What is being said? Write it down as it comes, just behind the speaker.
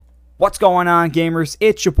What's going on, gamers?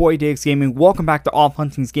 It's your boy Diggs Gaming. Welcome back to All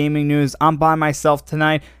Hunting's Gaming News. I'm by myself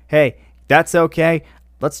tonight. Hey, that's okay.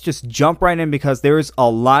 Let's just jump right in because there's a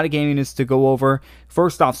lot of gaming news to go over.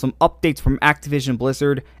 First off, some updates from Activision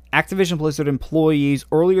Blizzard. Activision Blizzard employees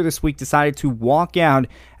earlier this week decided to walk out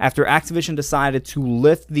after Activision decided to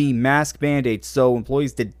lift the mask mandate. So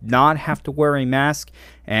employees did not have to wear a mask,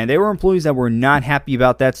 and there were employees that were not happy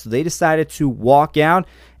about that, so they decided to walk out.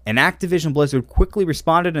 And Activision Blizzard quickly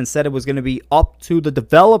responded and said it was going to be up to the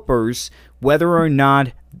developers whether or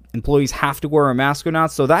not employees have to wear a mask or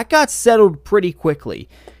not. So that got settled pretty quickly.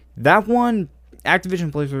 That one,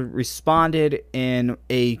 Activision Blizzard responded in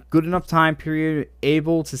a good enough time period,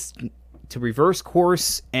 able to reverse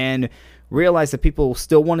course and realize that people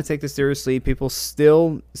still want to take this seriously. People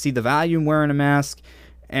still see the value in wearing a mask.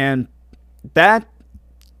 And that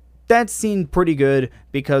seemed pretty good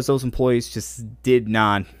because those employees just did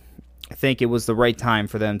not think it was the right time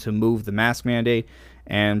for them to move the mask mandate,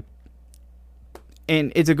 and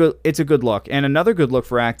it's a good look. And another good look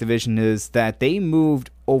for Activision is that they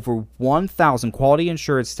moved over 1,000 quality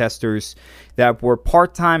assurance testers that were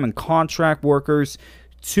part-time and contract workers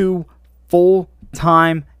to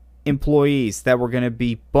full-time employees that were going to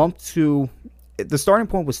be bumped to, the starting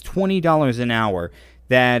point was $20 an hour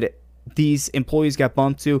that these employees got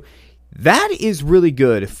bumped to. That is really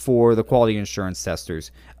good for the quality assurance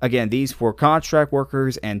testers. Again, these were contract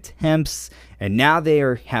workers and temps, and now they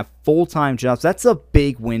have full-time jobs. That's a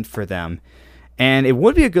big win for them. And it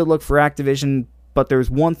would be a good look for Activision, but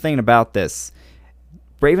there's one thing about this.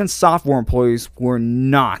 Raven Software employees were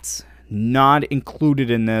not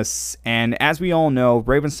included in this, and as we all know,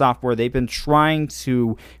 Raven Software, they've been trying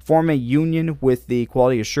to form a union with the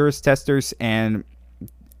quality assurance testers, and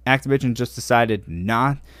Activision just decided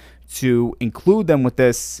not to include them with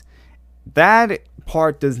this. That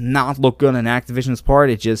part does not look good on Activision's part.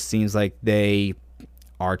 It just seems like they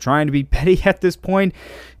are trying to be petty at this point.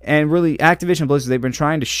 And really, Activision Blizzard, they've been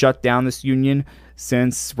trying to shut down this union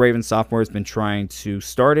since Raven Software has been trying to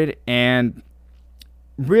start it. And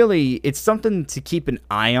really, it's something to keep an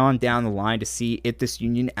eye on down the line to see if this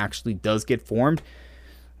union actually does get formed.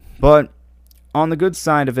 But on the good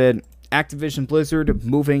side of it, Activision Blizzard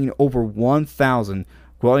moving over 1,000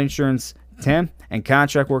 quality insurance temp and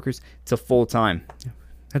contract workers to full-time.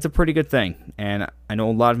 That's a pretty good thing, and I know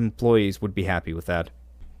a lot of employees would be happy with that.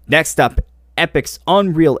 Next up, Epic's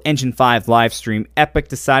Unreal Engine 5 live stream. Epic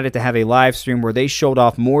decided to have a live stream where they showed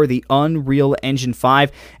off more of the Unreal Engine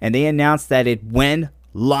 5, and they announced that it went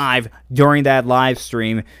live during that live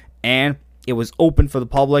stream, and it was open for the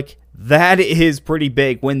public. That is pretty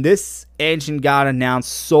big. When this engine got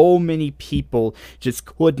announced, so many people just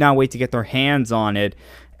could not wait to get their hands on it.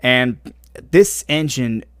 And this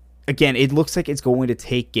engine, again, it looks like it's going to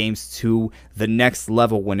take games to the next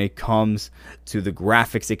level when it comes to the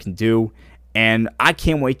graphics it can do. And I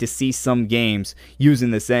can't wait to see some games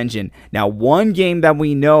using this engine. Now, one game that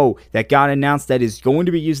we know that got announced that is going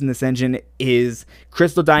to be using this engine is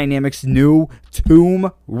Crystal Dynamics' new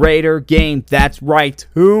Tomb Raider game. That's right,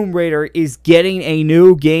 Tomb Raider is getting a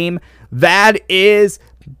new game. That is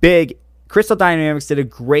big. Crystal Dynamics did a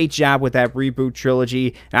great job with that reboot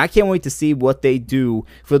trilogy, and I can't wait to see what they do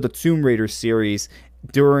for the Tomb Raider series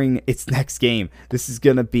during its next game. This is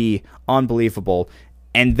going to be unbelievable.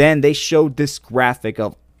 And then they showed this graphic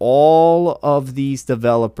of all of these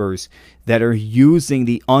developers that are using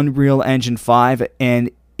the Unreal Engine 5,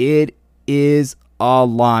 and it is a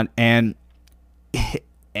lot. And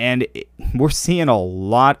we're seeing a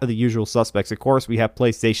lot of the usual suspects. Of course, we have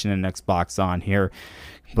PlayStation and Xbox on here,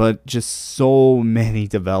 but just so many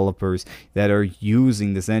developers that are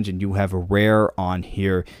using this engine. You have Rare on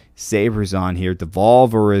here, Saber's on here,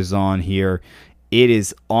 Devolver is on here. It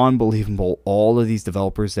is unbelievable, all of these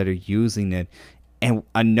developers that are using it. And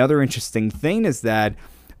another interesting thing is that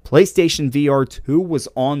PlayStation VR 2 was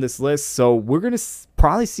on this list, so we're going to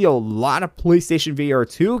probably see a lot of PlayStation VR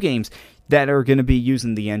 2 games that are going to be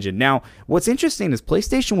using the engine. Now, what's interesting is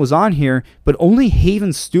PlayStation was on here, but only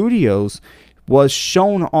Haven Studios was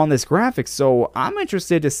shown on this graphic, so I'm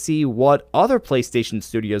interested to see what other PlayStation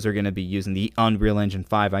studios are going to be using the Unreal Engine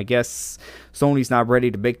 5. I guess Sony's not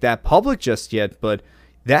ready to make that public just yet, but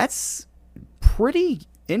that's pretty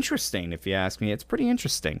interesting if you ask me. It's pretty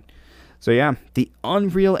interesting. So yeah, the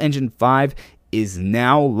Unreal Engine 5 is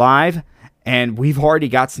now live, and we've already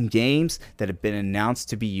got some games that have been announced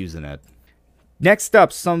to be using it. Next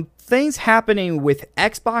up, some things happening with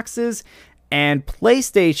Xboxes and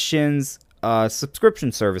PlayStation's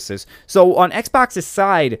subscription services. So on Xbox's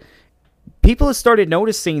side, people have started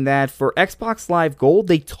noticing that for Xbox Live Gold,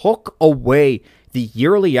 they took away the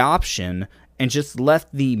yearly option and just left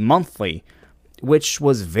the monthly, which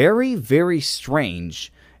was very, very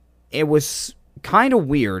strange. It was kind of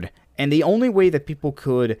weird, and the only way that people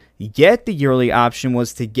could get the yearly option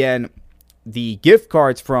was to get the gift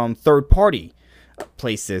cards from third-party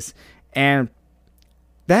places, and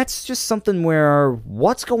that's just something where,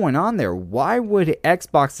 what's going on there? Why would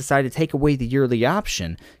Xbox decide to take away the yearly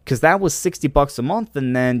option? Because that was $60 a month,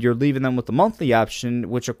 and then you're leaving them with the monthly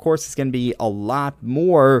option, which of course is going to be a lot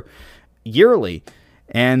more yearly.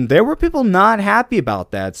 And there were people not happy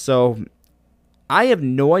about that. So I have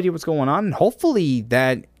no idea what's going on. And hopefully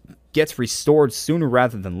that gets restored sooner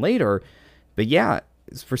rather than later. But yeah,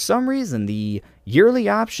 for some reason, the yearly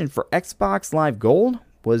option for Xbox Live Gold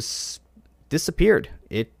was disappeared.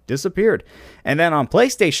 It disappeared. And then on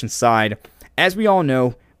PlayStation side, as we all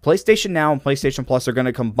know, PlayStation Now and PlayStation Plus are going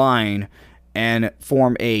to combine and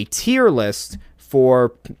form a tier list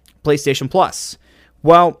for PlayStation Plus.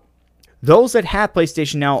 Well, those that have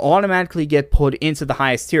PlayStation Now automatically get put into the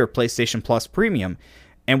highest tier, PlayStation Plus Premium.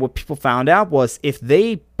 And what people found out was if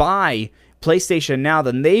they buy PlayStation Now,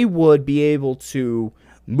 then they would be able to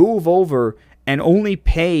move over and only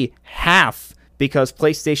pay half, because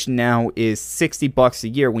PlayStation Now is $60 a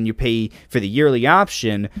year when you pay for the yearly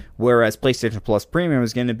option, whereas PlayStation Plus Premium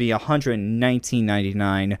is going to be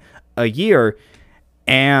 $119.99 a year.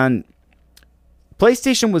 And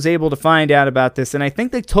PlayStation was able to find out about this, and I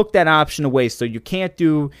think they took that option away, so you can't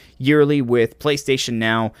do yearly with PlayStation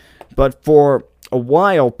Now. But for a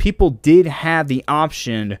while, people did have the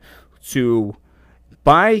option to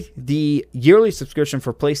buy the yearly subscription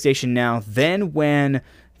for PlayStation Now. Then when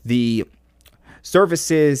the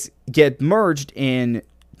services get merged in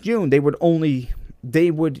June, they would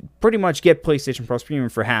pretty much get PlayStation Plus Premium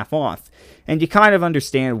for half off. And you kind of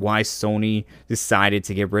understand why Sony decided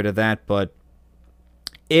to get rid of that, but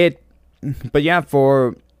yeah,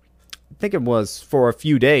 I think it was for a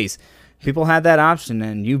few days, people had that option,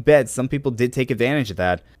 and you bet some people did take advantage of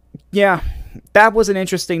that. Yeah, that was an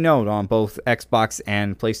interesting note on both Xbox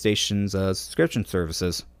and PlayStation's subscription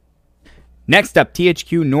services. Next up,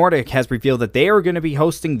 THQ Nordic has revealed that they are going to be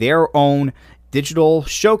hosting their own digital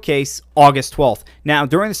showcase August 12th. Now,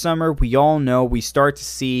 during the summer, we all know we start to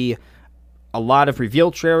see a lot of reveal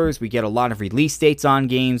trailers. We get a lot of release dates on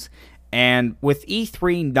games. And with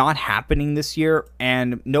E3 not happening this year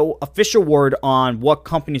and no official word on what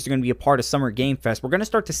companies are going to be a part of Summer Game Fest, we're going to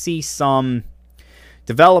start to see some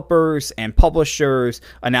developers and publishers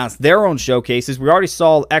announce their own showcases. We already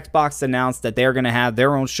saw Xbox announce that they're going to have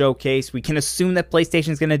their own showcase. We can assume that PlayStation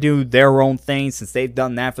is going to do their own thing since they've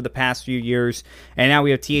done that for the past few years. And now we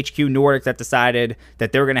have THQ Nordic that decided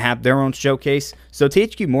that they're going to have their own showcase. So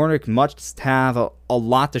THQ Nordic must have a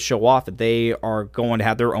lot to show off that they are going to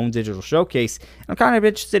have their own digital showcase. I'm kind of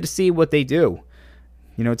interested to see what they do.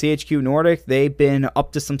 You know, THQ Nordic, they've been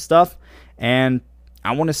up to some stuff, and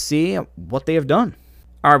I want to see what they have done.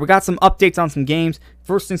 All right, we got some updates on some games.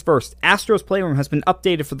 First things first, Astro's Playroom has been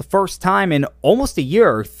updated for the first time in almost a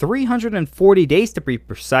year, 340 days to be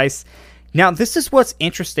precise. Now, this is what's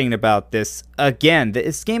interesting about this. Again,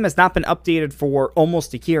 this game has not been updated for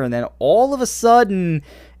almost a year, and then all of a sudden,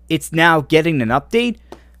 it's now getting an update.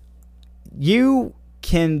 You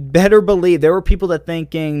can better believe there were people that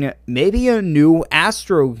thinking maybe a new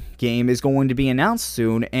Astro game is going to be announced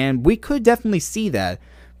soon, and we could definitely see that,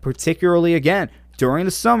 particularly, again, during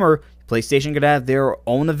the summer. PlayStation could have their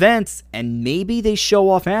own events, and maybe they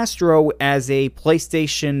show off Astro as a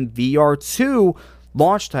PlayStation VR 2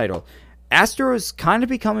 launch title. Astro is kind of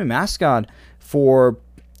becoming a mascot for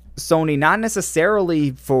Sony, not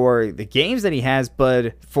necessarily for the games that he has,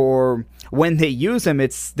 but for when they use him,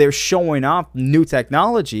 they're showing off new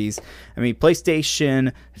technologies. I mean,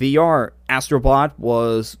 PlayStation VR Astrobot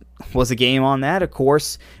was a game on that, of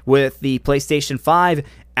course. With the PlayStation 5,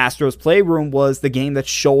 Astro's Playroom was the game that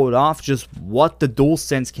showed off just what the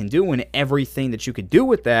DualSense can do and everything that you could do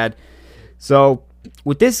with that. So,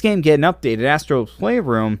 with this game getting updated, Astro's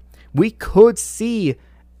Playroom, we could see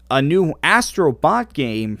a new Astrobot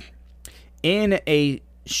game in a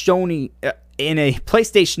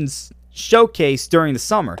PlayStation showcase during the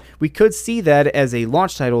summer. We could see that as a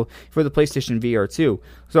launch title for the PlayStation VR 2.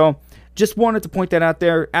 So, just wanted to point that out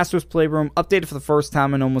there. Astro's Playroom updated for the first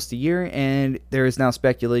time in almost a year, and there is now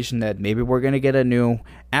speculation that maybe we're going to get a new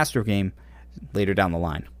Astro game later down the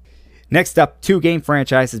line. Next up, two game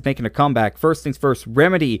franchises making a comeback. First things first,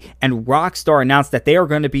 Remedy and Rockstar announced that they are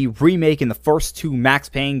going to be remaking the first two Max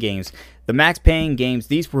Payne games. The Max Payne games,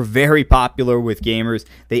 these were very popular with gamers.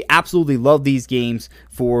 They absolutely love these games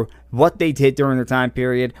for what they did during the time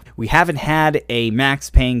period. We haven't had a Max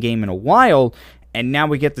Payne game in a while, and now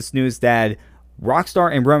we get this news that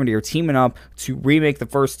Rockstar and Remedy are teaming up to remake the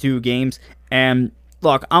first 2 games. And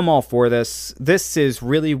look, I'm all for this. This is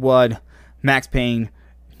really what Max Payne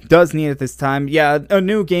does need at this time. Yeah, a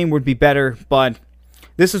new game would be better, but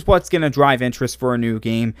this is what's going to drive interest for a new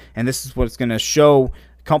game, and this is what's going to show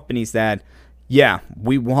companies that, yeah,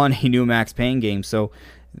 we want a new Max Payne game. So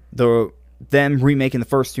them remaking the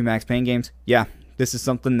first 2 Max Payne games, yeah, this is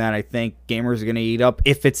something that I think gamers are going to eat up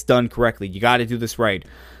if it's done correctly. You got to do this right.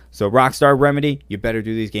 So Rockstar, Remedy, you better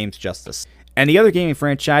do these games justice. And the other gaming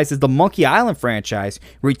franchise is the Monkey Island franchise.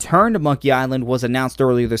 Return to Monkey Island was announced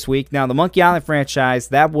earlier this week. Now, the Monkey Island franchise,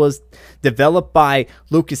 that was developed by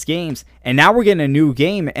Lucas Games, and now we're getting a new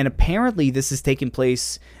game, and apparently this is taking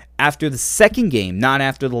place after the second game, not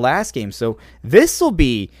after the last game. So this will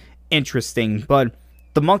be interesting, but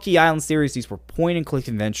the Monkey Island series, these were point-and-click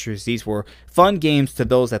adventures. These were fun games to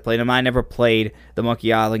those that played them. I never played the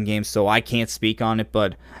Monkey Island games, so I can't speak on it,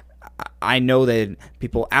 but I know that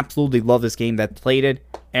people absolutely love this game that played it,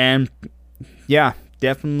 and yeah,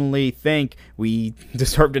 definitely think we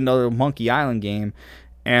deserved another Monkey Island game,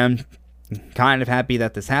 and kind of happy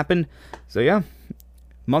that this happened. So yeah,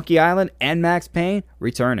 Monkey Island and Max Payne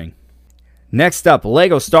returning. Next up,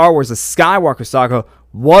 LEGO Star Wars: The Skywalker Saga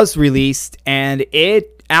was released, and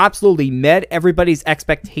it absolutely met everybody's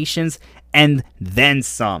expectations and then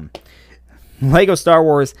some. LEGO Star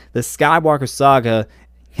Wars: The Skywalker Saga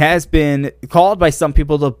has been called by some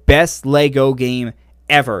people the best LEGO game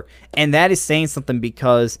ever. And that is saying something,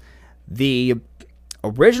 because the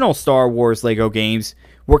original Star Wars LEGO games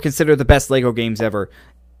were considered the best LEGO games ever.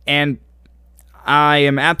 And I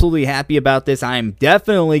am absolutely happy about this. I am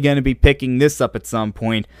definitely going to be picking this up at some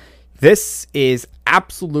point. This is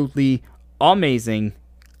absolutely amazing.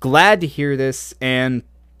 Glad to hear this. And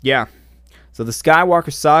yeah, so the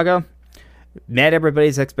Skywalker Saga met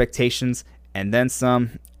everybody's expectations and then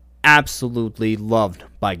some. Absolutely loved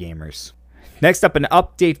by gamers. Next up, an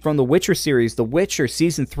update from the Witcher series. The Witcher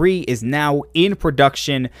Season 3 is now in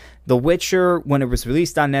production. The Witcher, when it was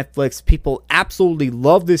released on Netflix, people absolutely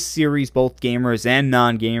love this series, both gamers and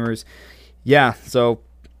non-gamers. Yeah, so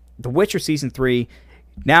The Witcher Season 3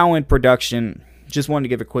 now in production. Just wanted to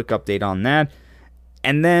give a quick update on that.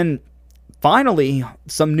 And then, finally,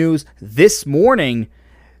 some news this morning.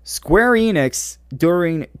 Square Enix,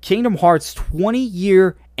 during Kingdom Hearts'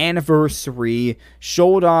 20-year anniversary,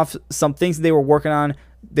 showed off some things they were working on.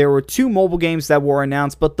 There were 2 mobile games that were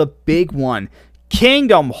announced, but the big one,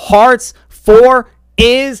 Kingdom Hearts 4,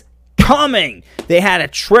 is coming. They had a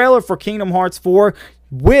trailer for Kingdom Hearts 4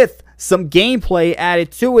 with some gameplay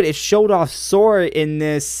added to it. It showed off Sora in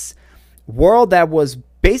this world that was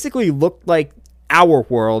basically looked like our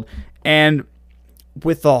world, and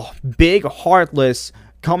with a big Heartless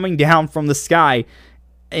coming down from the sky.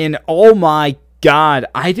 And oh my god,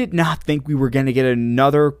 I did not think we were going to get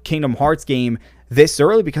another Kingdom Hearts game this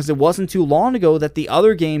early, because it wasn't too long ago that the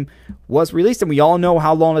other game was released, and we all know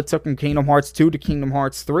how long it took from Kingdom Hearts 2 to Kingdom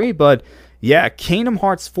Hearts 3, but yeah, Kingdom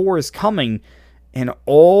Hearts 4 is coming, and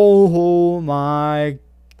oh my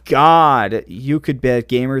god, you could bet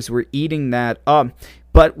gamers were eating that up.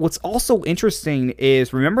 But what's also interesting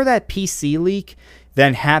is, remember that PC leak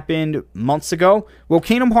that happened months ago? Well,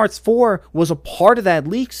 Kingdom Hearts 4 was a part of that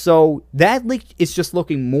leak, so that leak is just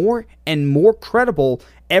looking more and more credible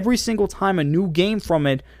every single time a new game from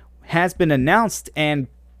it has been announced, and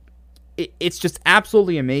it's just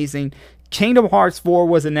absolutely amazing. Kingdom Hearts 4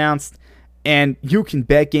 was announced, and you can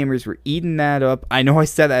bet gamers were eating that up. I know I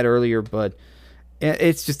said that earlier, but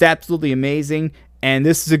it's just absolutely amazing, and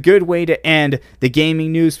this is a good way to end the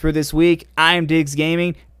gaming news for this week. I am Diggs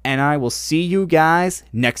Gaming, and I will see you guys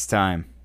next time.